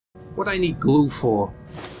What do I need glue for?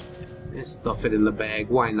 Let's stuff it in the bag,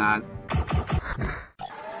 why not?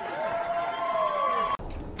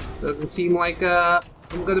 Doesn't seem like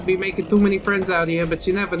I'm gonna be making too many friends out here, but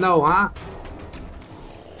you never know, huh?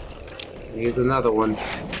 Here's another one.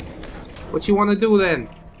 What you wanna do then?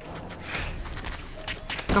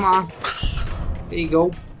 Come on. There you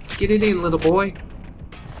go. Get it in, little boy.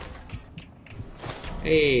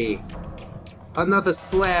 Hey. Another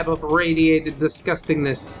slab of radiated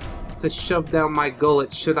disgustingness to shove down my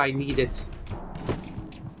gullet should I need it.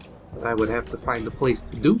 But I would have to find a place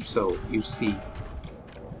to do so, you see.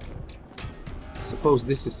 I suppose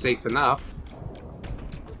this is safe enough.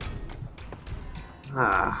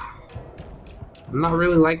 I'm not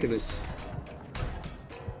really liking this.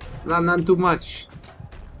 None too much.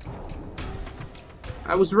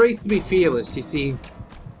 I was raised to be fearless, you see.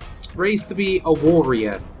 Raised to be a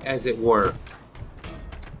warrior, as it were.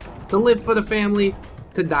 To live for the family,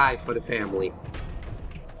 to die for the family.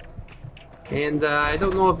 And I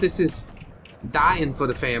don't know if this is dying for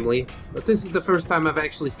the family, but this is the first time I've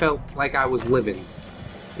actually felt like I was living.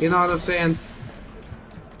 You know what I'm saying?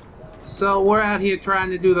 So we're out here trying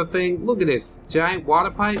to do the thing. Look at this giant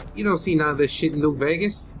water pipe. You don't see none of this shit in New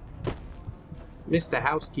Vegas. Mr.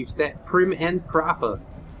 House keeps that prim and proper.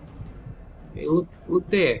 Hey, look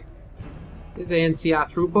there. There's an NCR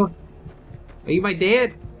trooper. Are you my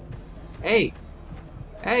dad? Hey,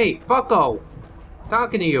 fucko!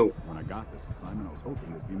 Talking to you. When I got this assignment, I was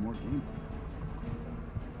hoping there'd be more gambling.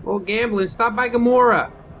 More gambling. Stop by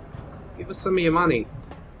Gomorrah. Give us some of your money.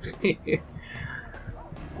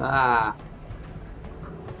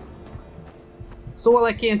 So while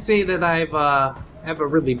I can't say that I've ever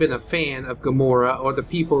really been a fan of Gomorrah or the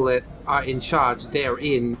people that are in charge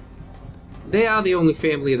therein, they are the only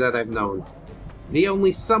family that I've known. The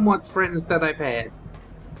only somewhat friends that I've had.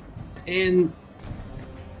 And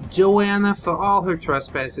Joana, for all her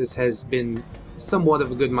trespasses, has been somewhat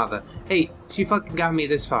of a good mother. Hey, she fucking got me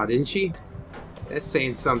this far, didn't she? That's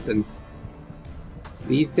saying something.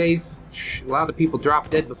 These days, a lot of people drop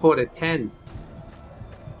dead before they're 10.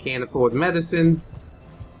 Can't afford medicine.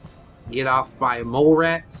 Get off by a mole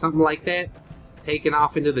rat, something like that. Taken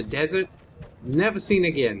off into the desert. Never seen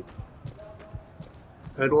again.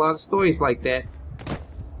 Heard a lot of stories like that.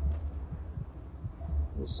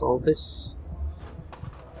 What's all this?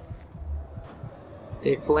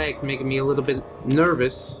 Their flag's making me a little bit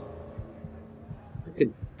nervous. I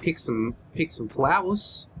could pick some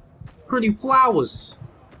flowers. Pretty flowers.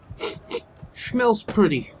 Smells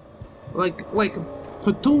pretty. Like a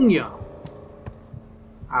petunia.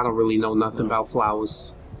 I don't really know nothing about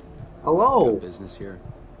flowers. Hello. Got business here?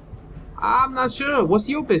 I'm not sure. What's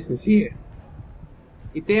your business here?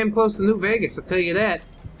 You're damn close to New Vegas, I'll tell you that.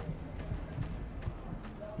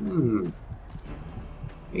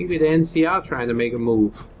 Maybe the NCR trying to make a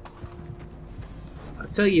move. I'll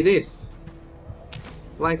tell you this.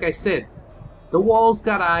 Like I said, the wall's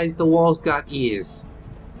got eyes, the wall's got ears.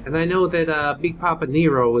 And I know that Big Papa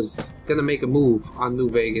Nero is gonna make a move on New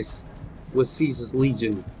Vegas with Caesar's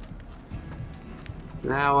Legion.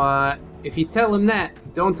 Now, if you tell him that,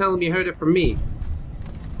 don't tell him you heard it from me.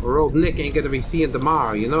 Or old Nick ain't gonna be seeing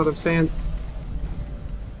tomorrow, you know what I'm saying?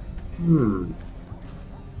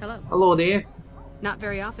 Hello. Hello there. Not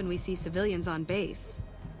very often we see civilians on base.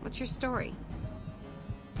 What's your story?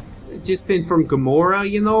 Just in from Gomorrah,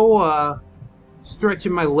 you know,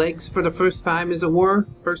 stretching my legs for the first time, as it were.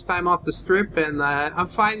 First time off the strip, and I'm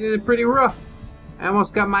finding it pretty rough. I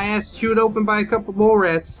almost got my ass chewed open by a couple mole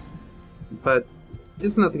rats. But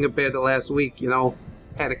it's nothing compared to last week, you know.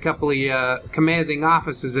 Had a couple of commanding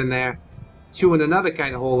officers in there chewing another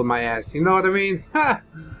kind of hole in my ass, you know what I mean? Ha!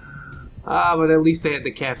 But at least they had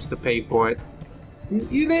the caps to pay for it.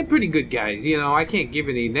 They're pretty good guys, you know. I can't give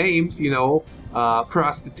any names, you know.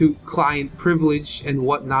 Prostitute, client privilege, and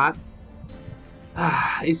whatnot.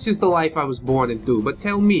 It's just the life I was born into. But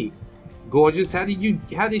tell me, gorgeous, how did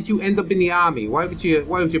you end up in the army? Why would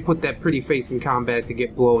you put that pretty face in combat to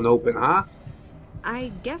get blown open, huh?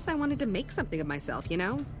 I guess I wanted to make something of myself, you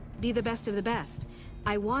know? Be the best of the best.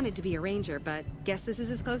 I wanted to be a ranger, but guess this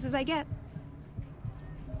is as close as I get.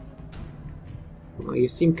 Well, you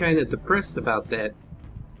seem kind of depressed about that.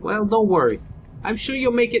 Well, don't worry. I'm sure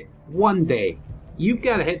you'll make it one day. You've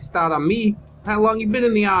got a head start on me. How long you been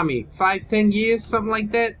in the army? 5, 10 years? Something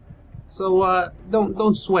like that? So,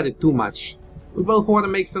 don't sweat it too much. We both want to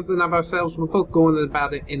make something of ourselves. We're both going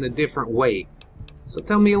about it in a different way. So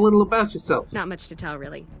tell me a little about yourself. Not much to tell,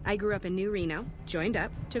 really. I grew up in New Reno, joined up,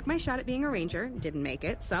 took my shot at being a ranger, didn't make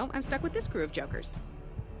it, so I'm stuck with this crew of jokers.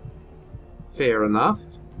 Fair enough.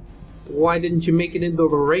 Why didn't you make it into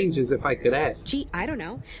the Rangers, if I could ask? Gee, I don't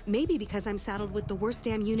know. Maybe because I'm saddled with the worst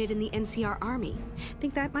damn unit in the NCR Army.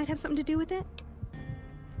 Think that might have something to do with it?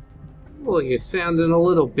 Well, you're sounding a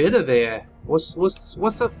little bitter there. What's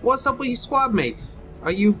up with your squad mates?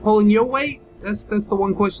 Are you pulling your weight? That's the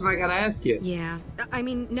one question I gotta ask you. Yeah. I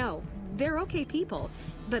mean, no. They're okay people,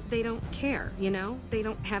 but they don't care, you know? They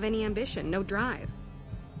don't have any ambition, no drive.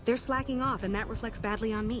 They're slacking off, and that reflects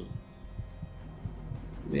badly on me.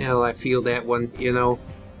 Well, I feel that one, you know.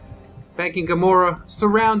 Back in Gomorrah,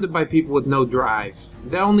 surrounded by people with no drive.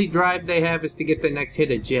 The only drive they have is to get their next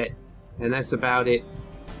hit of jet, and that's about it.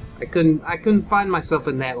 I couldn't find myself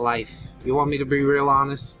in that life. You want me to be real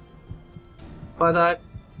honest? But,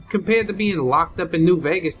 compared to being locked up in New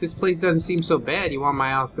Vegas, this place doesn't seem so bad. You want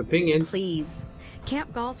my honest opinion? Please.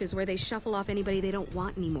 Camp Golf is where they shuffle off anybody they don't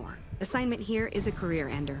want anymore. Assignment here is a career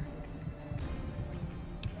ender.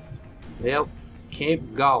 Well,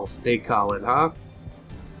 Camp Golf, they call it, huh?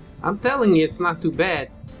 I'm telling you, it's not too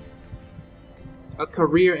bad. A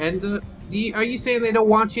career ender? Are you saying they don't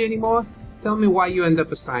want you anymore? Tell me why you end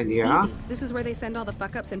up assigned here, huh? Easy. This is where they send all the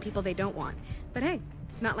fuck-ups and people they don't want. But hey,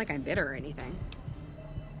 it's not like I'm bitter or anything.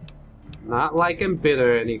 Not like I'm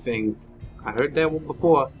bitter or anything. I heard that one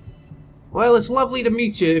before. Well, it's lovely to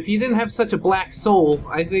meet you. If you didn't have such a black soul,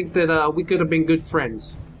 I think that we could have been good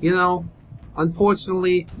friends. You know,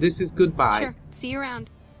 unfortunately, this is goodbye. Sure. See you around.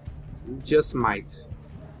 You just might.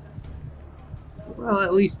 Well,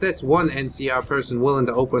 at least that's one NCR person willing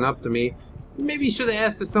to open up to me. Maybe you should have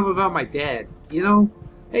asked her something about my dad, you know?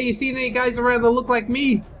 Hey, you seen any guys around that look like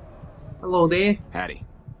me? Hello there. Hattie.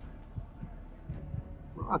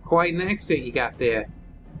 Oh, quite an accent you got there.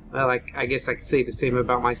 Well, I guess I could say the same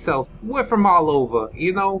about myself. We're from all over,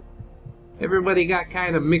 you know? Everybody got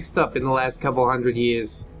kind of mixed up in the last couple hundred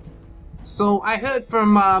years. So, I heard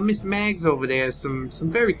from Miss Mags over there some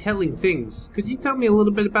very telling things. Could you tell me a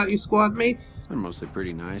little bit about your squad mates? They're mostly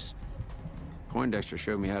pretty nice. Poindexter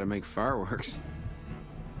showed me how to make fireworks.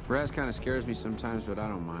 Raz kind of scares me sometimes, but I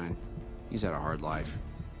don't mind. He's had a hard life.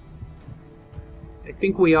 I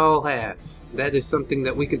think we all have. That is something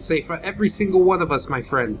that we could say for every single one of us, my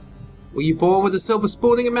friend. Were you born with a silver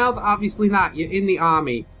spoon in your mouth? Obviously not. You're in the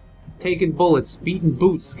army. Taking bullets, beating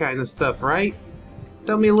boots kind of stuff, right?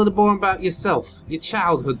 Tell me a little more about yourself. Your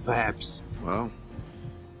childhood, perhaps. Well,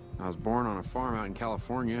 I was born on a farm out in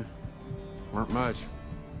California. Weren't much.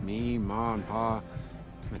 Me, Ma, and Pa,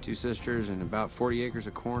 my two sisters, and about 40 acres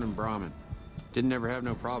of corn and Brahmin. Didn't ever have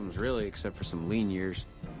no problems, really, except for some lean years.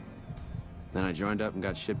 Then I joined up and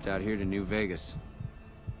got shipped out here to New Vegas.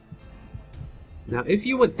 Now, if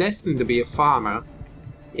you were destined to be a farmer,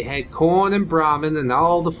 you had corn and Brahmin and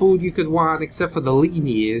all the food you could want except for the lean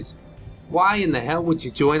years, why in the hell would you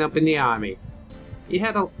join up in the army? You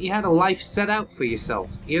had a life set out for yourself,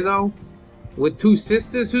 you know? With two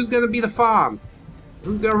sisters, who's gonna be the farm?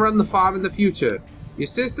 Who's gonna run the farm in the future? Your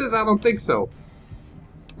sisters? I don't think so.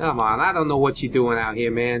 Come on, I don't know what you're doing out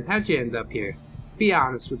here, man. How'd you end up here? Be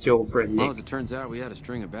honest with your old friend, Nick. Well, as it turns out, we had a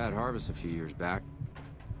string of bad harvests a few years back.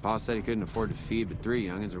 Pa said he couldn't afford to feed but 3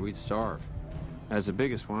 youngins or we'd starve. As the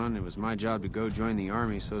biggest one, it was my job to go join the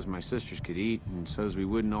army so as my sisters could eat, and so as we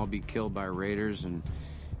wouldn't all be killed by raiders, and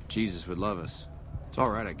Jesus would love us. It's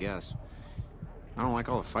alright, I guess. I don't like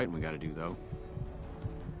all the fighting we gotta do, though.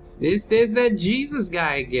 There's that Jesus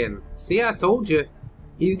guy again. See, I told you.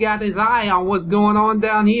 He's got his eye on what's going on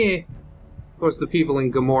down here. Of course, the people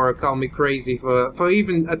in Gomorrah call me crazy for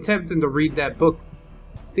even attempting to read that book.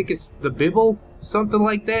 I think it's the Bible? Something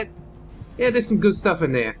like that? Yeah, there's some good stuff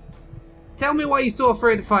in there. Tell me why you're so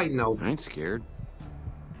afraid of fighting, though. I ain't scared.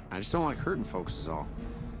 I just don't like hurting folks is all.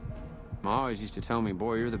 Ma always used to tell me,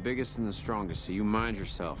 boy, you're the biggest and the strongest, so you mind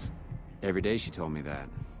yourself. Every day she told me that.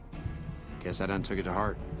 Guess I done took it to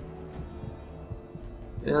heart.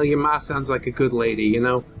 Well, your ma sounds like a good lady, you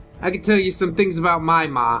know? I could tell you some things about my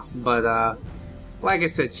ma, but, like I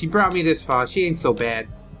said, she brought me this far. She ain't so bad.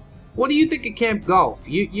 What do you think of Camp Golf?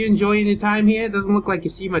 You enjoying your time here? It doesn't look like you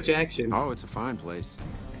see much action. Oh, it's a fine place.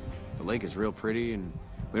 The lake is real pretty, and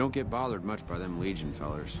we don't get bothered much by them Legion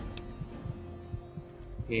fellers.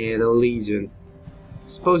 Yeah, the Legion.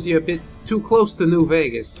 Suppose you're a bit too close to New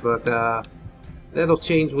Vegas, but, that'll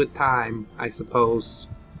change with time, I suppose.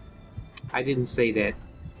 I didn't say that.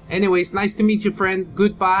 Anyways, nice to meet you, friend.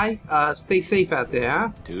 Goodbye. Stay safe out there, huh?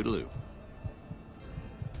 Toodaloo.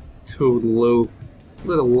 Toodaloo.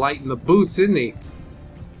 Little light in the boots, isn't he?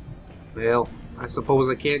 Well, I suppose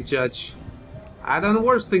I can't judge. I've done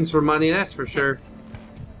worse things for money, that's for sure.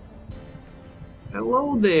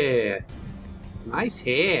 Hello there. Nice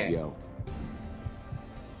hair. Yo.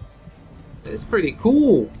 That's pretty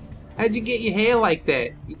cool. How'd you get your hair like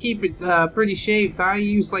that? You keep it pretty shaved, huh? You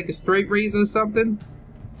use like a straight razor or something?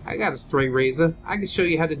 I got a straight razor. I can show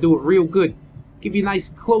you how to do it real good. Give you a nice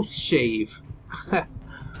close shave.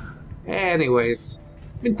 Anyways,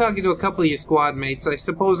 been talking to a couple of your squad mates. I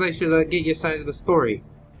suppose I should get your side of the story.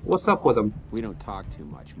 What's up with them? We don't talk too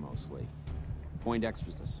much, mostly.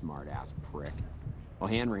 Poindexter's a smart-ass prick. Well,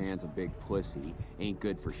 Hanrahan's a big pussy, ain't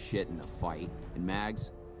good for shit in a fight. And Mags?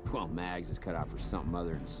 Well, Mags is cut out for something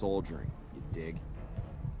other than soldiering, you dig?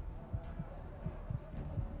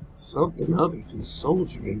 Something other than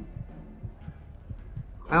soldiering?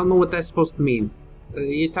 I don't know what that's supposed to mean.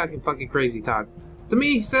 You're talking fucking crazy talk. To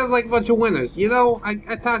me, sounds like a bunch of winners. You know, I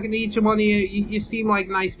talking to each one of you, you seem like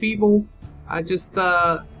nice people. I just,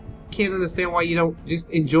 can't understand why you don't just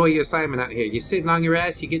enjoy your assignment out here. You're sitting on your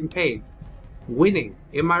ass, you're getting paid. Winning,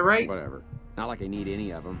 am I right? Whatever. Not like I need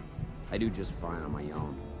any of them. I do just fine on my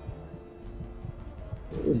own.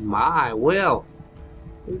 Oh my, well,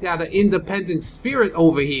 we got an independent spirit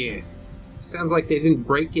over here. Sounds like they didn't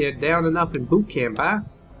break you down enough in boot camp, huh?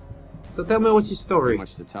 So tell me, what's your story? Not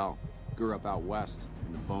much to tell. Grew up out west,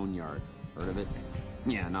 in the boneyard. Heard of it?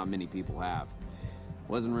 Yeah, not many people have.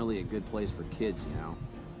 Wasn't really a good place for kids, you know.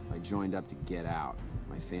 I joined up to get out.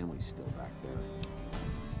 My family's still back there.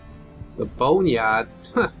 The boneyard?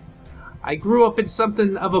 I grew up in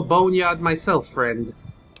something of a boneyard myself, friend.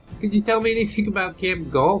 Could you tell me anything about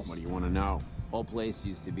Camp Golf? What do you want to know? Whole place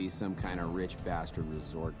used to be some kind of rich bastard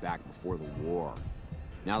resort back before the war.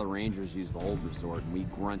 Now the Rangers use the old resort and we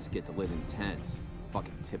grunts get to live in tents.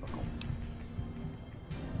 Fucking typical.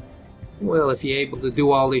 Well, if you're able to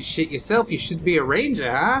do all this shit yourself, you should be a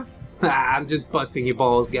ranger, huh? I'm just busting your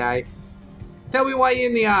balls, guy. Tell me why you're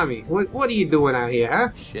in the army. What are you doing out here, huh?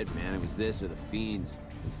 Shit, man, it was this or the Fiends.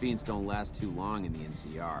 The Fiends don't last too long in the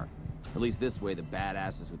NCR. At least this way the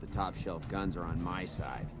badasses with the top shelf guns are on my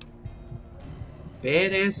side.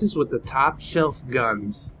 Badasses with the top shelf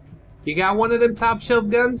guns. You got one of them top shelf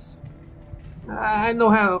guns? I know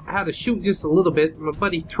how to shoot just a little bit. My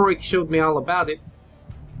buddy Troik showed me all about it.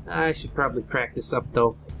 I should probably practice up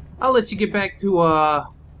though. I'll let you get back to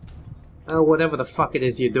whatever the fuck it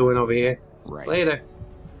is you're doing over here. Right. Later.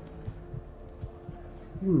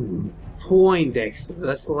 Poindexter.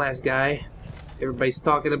 That's the last guy everybody's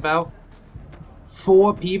talking about.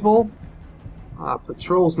 4 people?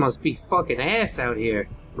 Patrols must be fucking ass out here,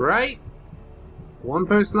 right? 1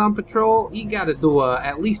 person on patrol? You gotta do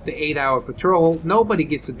at least an 8-hour patrol. Nobody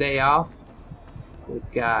gets a day off. Good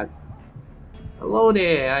God. Hello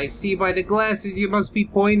there. I see by the glasses you must be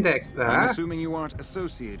Poindexter, huh? I'm assuming you aren't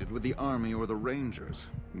associated with the Army or the Rangers.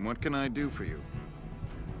 What can I do for you?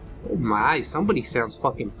 Oh my, somebody sounds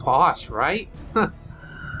fucking posh, right?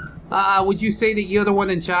 Would you say that you're the one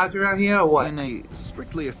in charge around here, or what? In a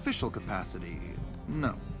strictly official capacity,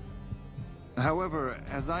 no. However,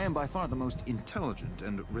 as I am by far the most intelligent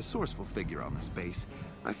and resourceful figure on this base,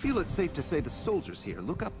 I feel it's safe to say the soldiers here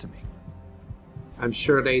look up to me. I'm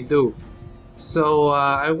sure they do. So,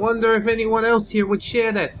 I wonder if anyone else here would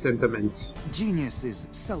share that sentiment. Genius is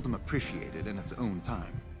seldom appreciated in its own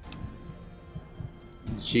time.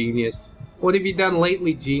 Genius. What have you done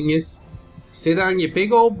lately, genius? Sit on your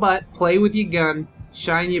big old butt, play with your gun,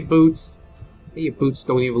 shine your boots. Your boots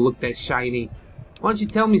don't even look that shiny. Why don't you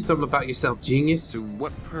tell me something about yourself, genius? To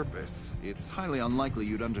what purpose? It's highly unlikely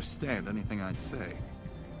you'd understand anything I'd say.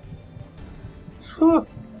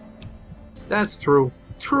 That's true.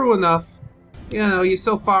 True enough. You know, you're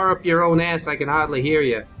so far up your own ass I can hardly hear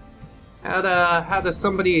you. How does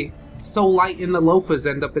somebody so light in the loafers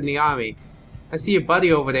end up in the army? I see your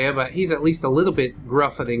buddy over there, but he's at least a little bit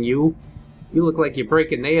gruffer than you. You look like you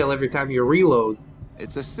break a nail every time you reload.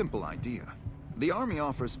 It's a simple idea. The Army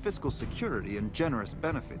offers fiscal security and generous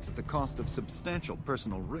benefits at the cost of substantial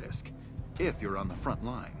personal risk, if you're on the front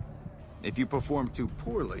line. If you perform too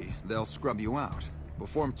poorly, they'll scrub you out.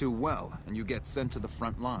 Perform too well, and you get sent to the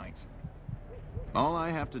front lines. All I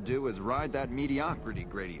have to do is ride that mediocrity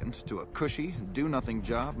gradient to a cushy, do-nothing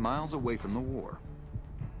job miles away from the war.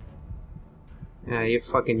 Yeah, you're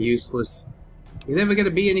fucking useless. You're never gonna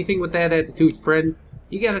be anything with that attitude, friend.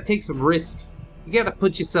 You gotta take some risks. You gotta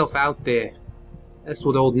put yourself out there. That's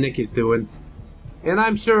what old Nick is doing. And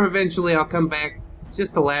I'm sure eventually I'll come back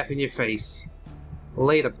just to laugh in your face.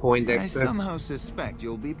 Later, Poindexter. I somehow suspect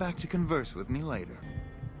you'll be back to converse with me later.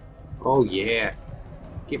 Oh yeah.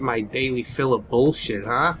 Get my daily fill of bullshit,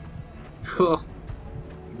 huh?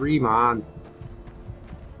 Dream on.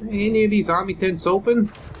 Any of these army tents open?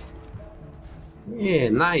 Yeah,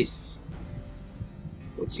 nice.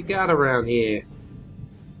 What you got around here?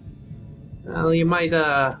 Well, you might,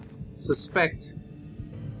 suspect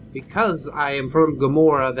because I am from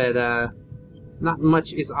Gomorrah, that not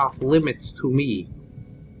much is off limits to me.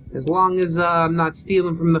 As long as I'm not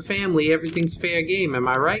stealing from the family, everything's fair game, am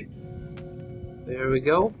I right? There we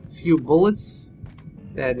go. A few bullets.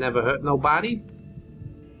 That never hurt nobody.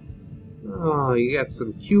 Oh, you got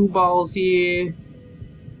some cue balls here.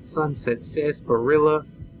 Sunset sarsaparilla.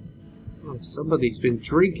 Oh, somebody's been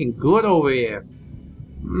drinking good over here.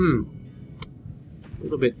 A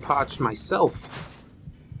little bit parched myself.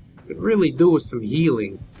 Could really do with some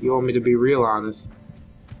healing, if you want me to be real honest.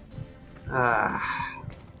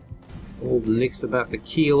 Old Nick's about to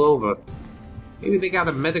keel over. Maybe they got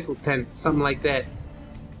a medical tent, something like that.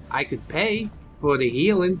 I could pay for the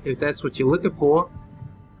healing, if that's what you're looking for.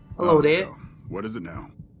 Hello there. Hell. What is it now?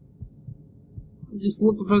 I'm just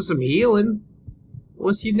looking for some healing.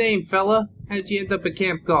 What's your name, fella? How'd you end up at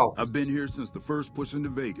Camp Golf? I've been here since the first push into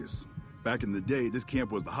Vegas. Back in the day, this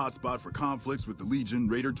camp was the hotspot for conflicts with the Legion,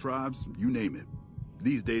 Raider tribes, you name it.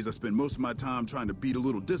 These days, I spend most of my time trying to beat a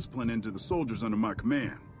little discipline into the soldiers under my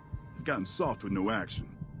command. They've gotten soft with no action.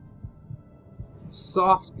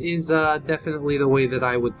 Soft is definitely the way that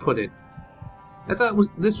I would put it. I thought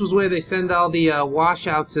this was where they send all the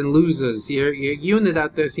washouts and losers. Your unit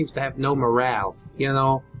out there seems to have no morale, you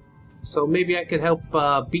know? So maybe I could help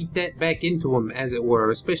beat that back into him, as it were.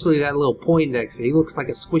 Especially that little Poindexter. He looks like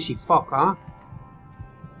a squishy fuck, huh?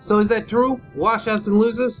 So is that true? Washouts and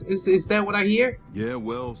losers? Is that what I hear? Yeah,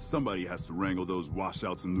 well, somebody has to wrangle those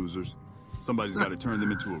washouts and losers. Somebody's got to turn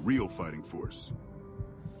them into a real fighting force.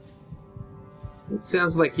 It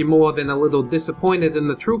sounds like you're more than a little disappointed in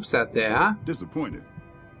the troops out there, huh? Disappointed?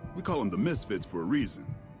 We call them the misfits for a reason.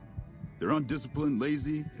 They're undisciplined,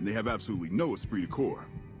 lazy, and they have absolutely no esprit de corps.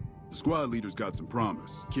 The squad leader's got some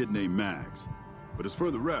promise, kid named Mags. But as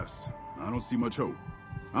for the rest, I don't see much hope.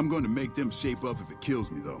 I'm going to make them shape up if it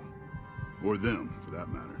kills me, though. Or them, for that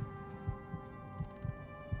matter.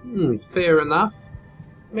 Fair enough.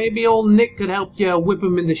 Maybe old Nick could help you whip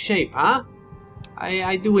him into shape, huh?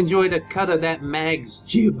 I do enjoy the cut of that Mags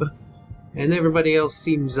jib. And everybody else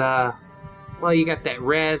seems, well, you got that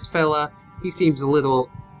Raz fella. He seems a little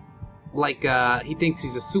like, he thinks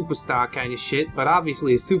he's a superstar kind of shit. But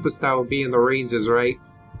obviously a superstar would be in the Rangers, right?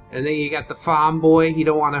 And then you got the farm boy. He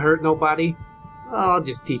don't want to hurt nobody. Oh, I'll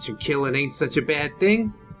just teach him killing ain't such a bad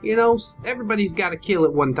thing. You know, everybody's got to kill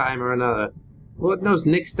at one time or another. Lord knows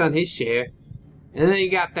Nick's done his share. And then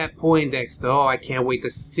you got that Poindexter. Oh, I can't wait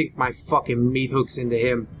to sink my fucking meat hooks into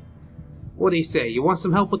him. What do you say? You want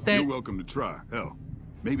some help with that? You're welcome to try. Hell,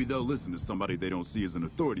 maybe they'll listen to somebody they don't see as an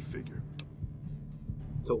authority figure.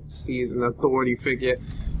 Don't see as an authority figure.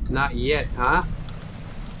 Not yet, huh?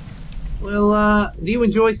 Well, do you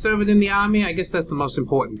enjoy serving in the army? I guess that's the most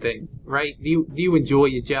important thing, right? Do you enjoy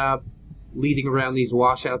your job? Leading around these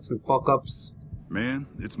washouts and fuck-ups? Man,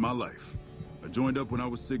 it's my life. I joined up when I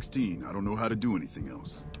was 16. I don't know how to do anything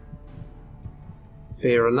else.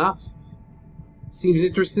 Fair enough. Seems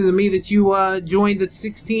interesting to me that you joined at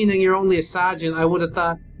 16 and you're only a sergeant. I would have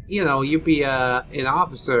thought, you know, you'd be an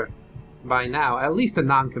officer by now. At least a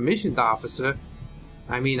non-commissioned officer.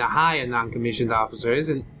 I mean, a higher non-commissioned officer.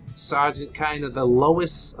 Isn't sergeant kind of the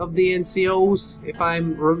lowest of the NCOs? If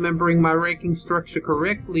I'm remembering my ranking structure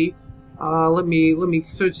correctly. Let me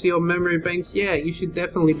search the old memory banks. Yeah, you should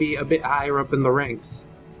definitely be a bit higher up in the ranks.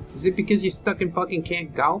 Is it because you're stuck in fucking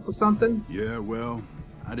Camp Golf or something? Yeah, well,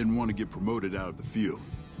 I didn't want to get promoted out of the field.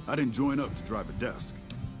 I didn't join up to drive a desk.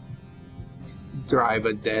 Drive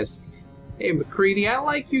a desk. Hey, McCready, I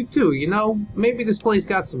like you too, you know? Maybe this place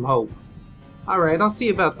got some hope. Alright, I'll see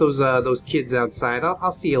about those kids outside.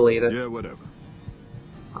 I'll see you later. Yeah, whatever.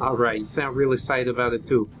 Alright, you sound really excited about it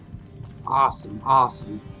too. Awesome,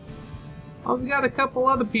 awesome. Oh, we got a couple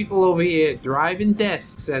other people over here driving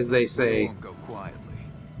desks, as they say. It won't go quietly.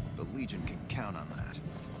 The Legion can count on that.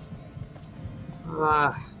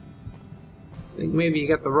 I think maybe you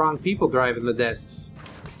got the wrong people driving the desks.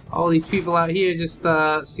 All these people out here just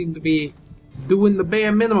seem to be doing the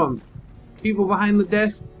bare minimum. People behind the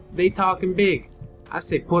desk, they talking big. I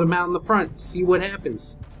say put them out in the front, see what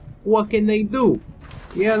happens. What can they do?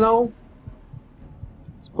 You know?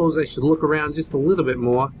 Suppose I should look around just a little bit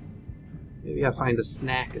more. Maybe I'll find a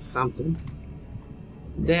snack or something.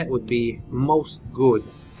 That would be most good.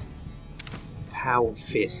 Power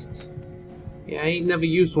fist. Yeah, I ain't never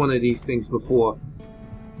used one of these things before.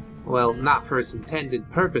 Well, not for its intended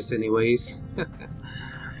purpose anyways.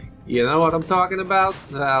 You know what I'm talking about?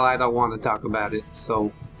 Well, I don't want to talk about it,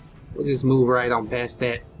 so we'll just move right on past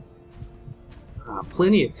that.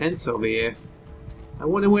 Plenty of tents over here. I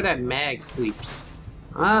wonder where that Mag sleeps.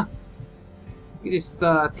 Huh? You just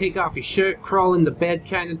take off your shirt, crawl into bed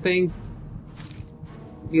kind of thing.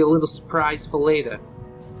 Be a little surprise for later.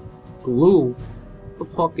 Glue? What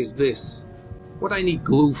the fuck is this? What I need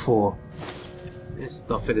glue for?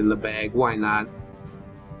 Stuff it in the bag, why not?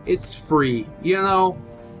 It's free, you know?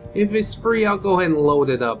 If it's free, I'll go ahead and load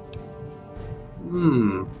it up.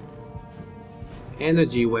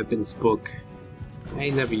 Energy weapons book. I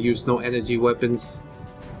ain't never used no energy weapons.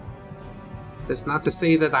 That's not to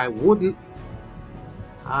say that I wouldn't.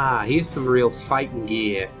 Ah, here's some real fighting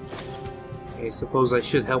gear. I suppose I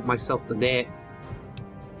should help myself to that.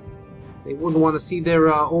 They wouldn't want to see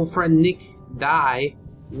their old friend Nick die,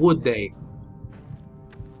 would they?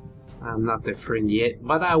 I'm not their friend yet,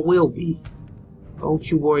 but I will be. Don't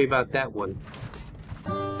you worry about that one.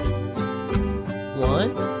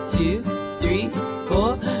 1, 2, 3,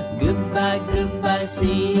 4. Goodbye, goodbye,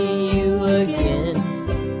 see you again.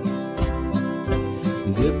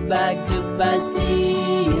 Goodbye, goodbye,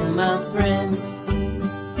 see you, my friends.